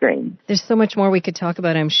to the screen. There's so much more we could talk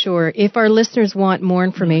about, I'm sure. If our listeners want more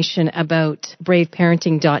information about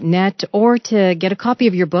braveparenting.net or to get a copy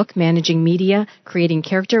of your book, Managing Media, Creating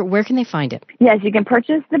Character, where can they find it? Yes, you can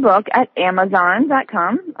purchase the book at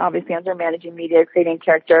Amazon.com, obviously under Managing Media, Creating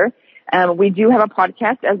Character. We do have a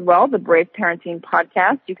podcast as well, the Brave Parenting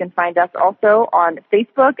Podcast. You can find us also on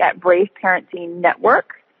Facebook at Brave Parenting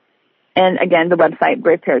Network. And again, the website,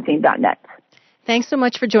 braveparenting.net. Thanks so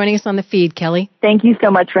much for joining us on the feed, Kelly. Thank you so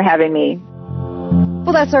much for having me.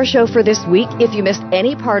 Well, that's our show for this week. If you missed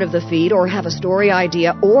any part of the feed or have a story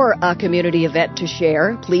idea or a community event to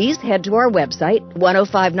share, please head to our website,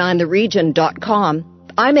 1059theregion.com.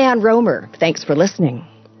 I'm Ann Romer. Thanks for listening.